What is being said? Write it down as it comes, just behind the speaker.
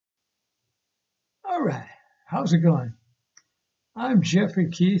All right, how's it going? I'm Jeffrey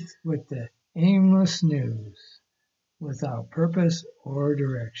Keith with the aimless news without purpose or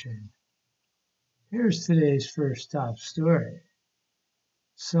direction. Here's today's first top story.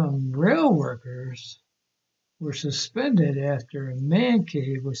 Some rail workers were suspended after a man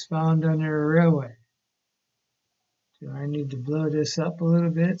cave was found under a railway. Do I need to blow this up a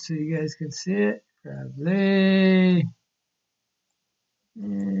little bit so you guys can see it? Probably.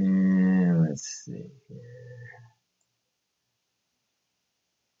 Let's see here.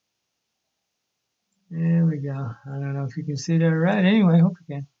 There we go. I don't know if you can see that right. Anyway, I hope you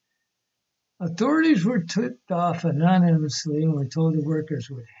can. Authorities were tipped off anonymously and were told the workers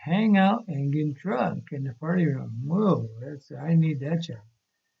would hang out and get drunk in the party room. Whoa, I need that job.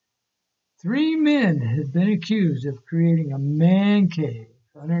 3 men had been accused of creating a man cave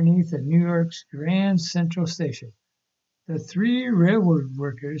underneath New York's Grand Central Station. The 3 railroad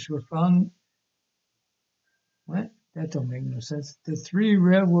workers were found. What? That don't make no sense. The 3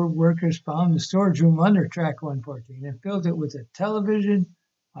 railroad workers found the storage room under track 114 and filled it with a television,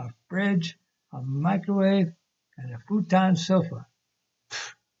 a fridge, a microwave, and a futon sofa.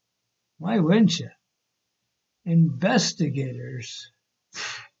 Why wouldn't you? Investigators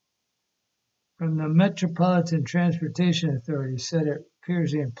from the Metropolitan Transportation Authority said it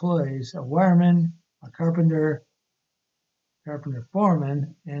appears the employees, a wireman, a carpenter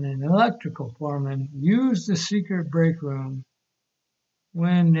foreman, and an electrical foreman used the secret break room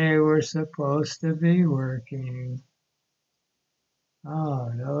when they were supposed to be working.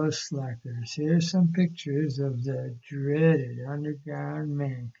 Oh, those slackers. Here's some pictures of the dreaded underground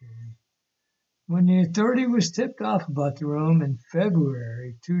man cave. When the authority was tipped off about the room in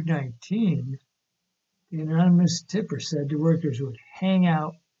February 2019, the anonymous tipper said the workers would hang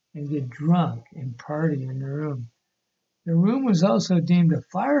out and get drunk and party in the room. The room was also deemed a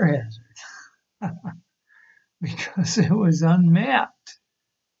fire hazard because it was unmapped,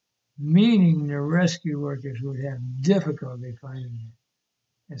 meaning the rescue workers would have difficulty finding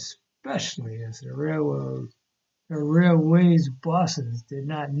it, especially as the railway's bosses did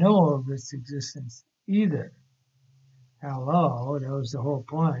not know of its existence either. Hello, that was the whole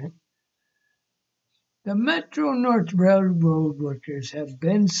point. The Metro North Railroad workers have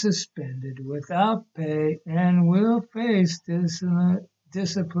been suspended without pay and will face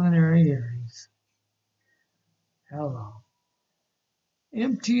disciplinary hearings. Hello.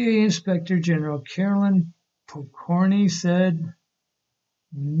 MTA Inspector General Carolyn Pokorny said,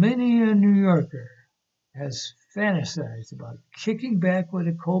 many a New Yorker has fantasized about kicking back with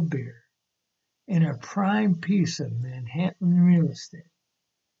a cold beer in a prime piece of Manhattan real estate,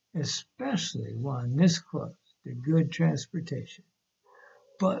 especially one this close to good transportation.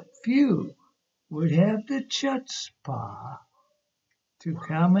 But few would have the chutzpah to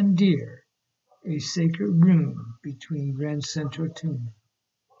commandeer a sacred room between Grand Central Tuna.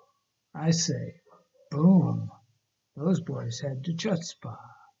 I say, boom, those boys had the chutzpah.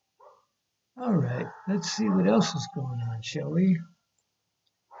 All right, let's see what else is going on, shall we?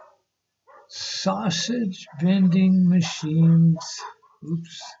 Sausage vending machines.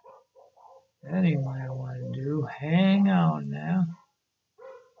 Oops. That ain't what I want to do. Hang on now.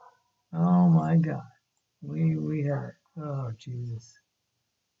 Oh my God. We have it. Oh Jesus.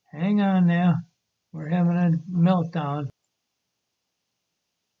 Hang on now. We're having a meltdown.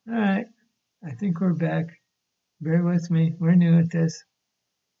 All right. I think we're back. Bear with me. We're new at this.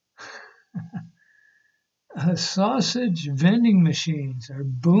 Sausage vending machines are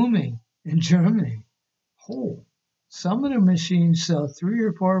booming in Germany. Oh, some of the machines sell 3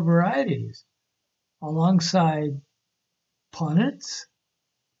 or 4 varieties alongside punnets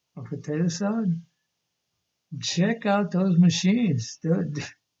or potato salad. Check out those machines. The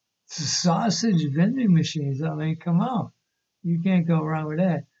sausage vending machines. I mean, come on. You can't go wrong with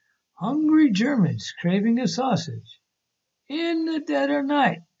that. Hungry Germans craving a sausage in the dead of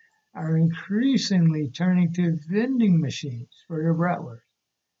night are increasingly turning to vending machines for their bratwurst.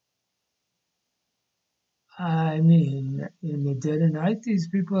 I mean, in the dead of night, these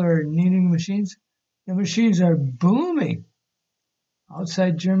people are needing machines. The machines are booming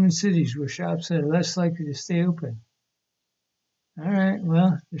outside German cities where shops are less likely to stay open. All right,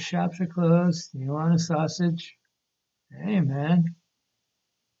 well, the shops are closed. You want a sausage? Hey, man,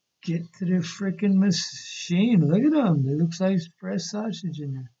 get to the freaking machine. Look at them. It looks like fresh sausage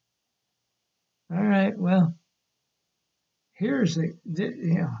in there. All right, well, here's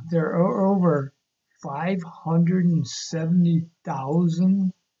there are over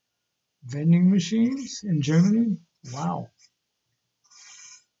 570,000 vending machines in Germany. Wow.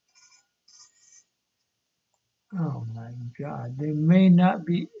 Oh my God, they may not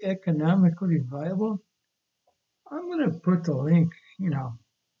be economically viable. I'm going to put the link,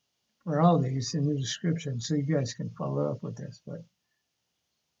 for all these in the description so you guys can follow up with this. But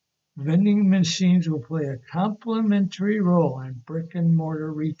vending machines will play a complementary role in brick and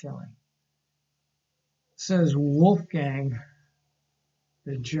mortar retailing, says Wolfgang,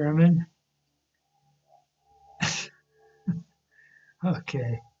 the German.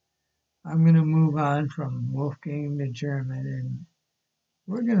 Okay, I'm going to move on from Wolfgang the German, and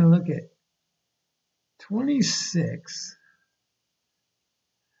we're going to look at 26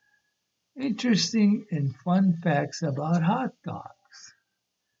 interesting and fun facts about hot dogs.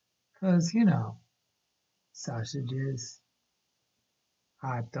 Because, sausages,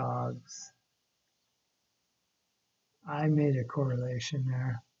 hot dogs. I made a correlation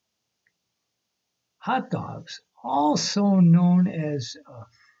there. Hot dogs, also known as a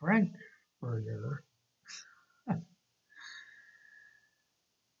frankfurter,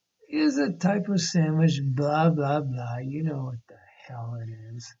 is a type of sandwich, blah, blah, blah. You know what the hell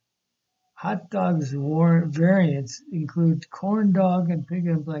it is. Hot dogs variants include corn dog and pig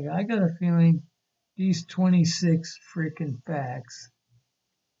and blanket. I got a feeling these 26 freaking facts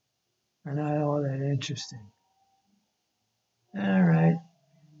are not all that interesting. All right,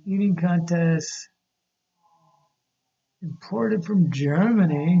 eating contests imported from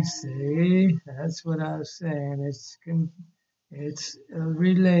Germany. See, that's what I was saying. It's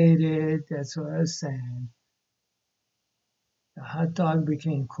related. That's what I was saying. The hot dog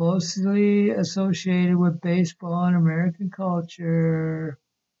became closely associated with baseball and American culture,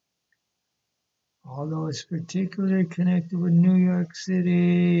 although it's particularly connected with New York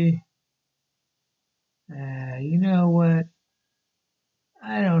City. You know what?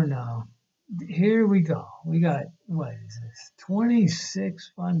 I don't know. Here we go. We got, what is this,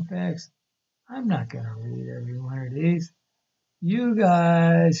 26 fun facts. I'm not going to read every one of these. You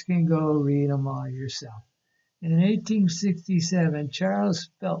guys can go read them all yourself. In 1867, Charles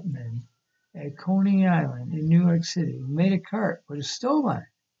Feltman at Coney Island in New York City made a cart with a stove on it,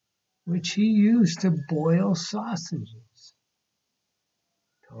 which he used to boil sausages.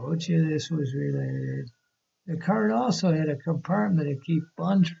 Told you this was related. The cart also had a compartment to keep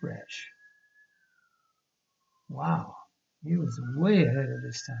buns fresh. Wow, he was way ahead of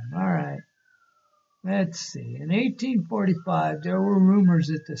his time. All right, let's see. In 1845, there were rumors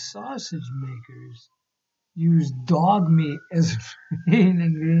that the sausage makers used dog meat as a main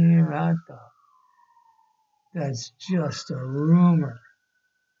ingredient of hot dog. That's just a rumor.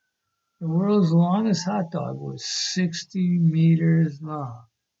 The world's longest hot dog was 60 meters long.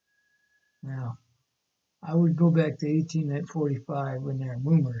 Now, I would go back to 1845 when they're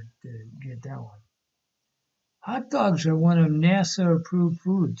rumored to get that one. Hot dogs are one of NASA-approved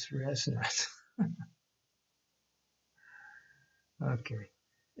foods for astronauts. Okay.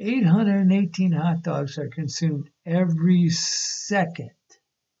 818 hot dogs are consumed every second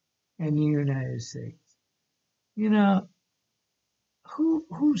in the United States. You know,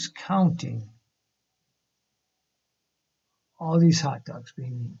 who's counting all these hot dogs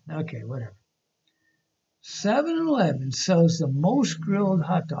being eaten? Okay, whatever. 7-Eleven sells the most grilled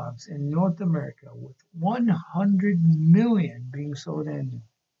hot dogs in North America, with 100 million being sold annually.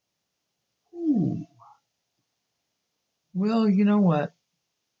 Ooh. Well, you know what?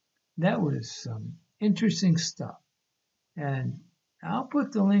 That was some interesting stuff. And I'll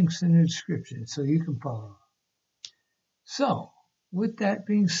put the links in the description so you can follow. So, with that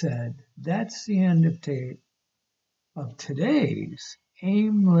being said, that's the end of today's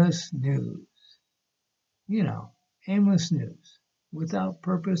aimless news. You know, aimless news, without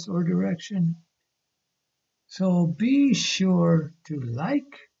purpose or direction. So be sure to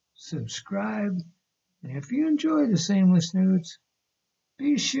like, subscribe, and if you enjoy the aimless news,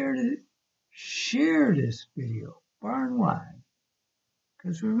 be sure to share this video far and wide.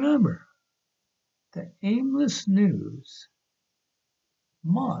 Because remember, the aimless news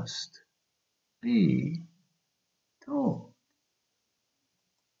must be told.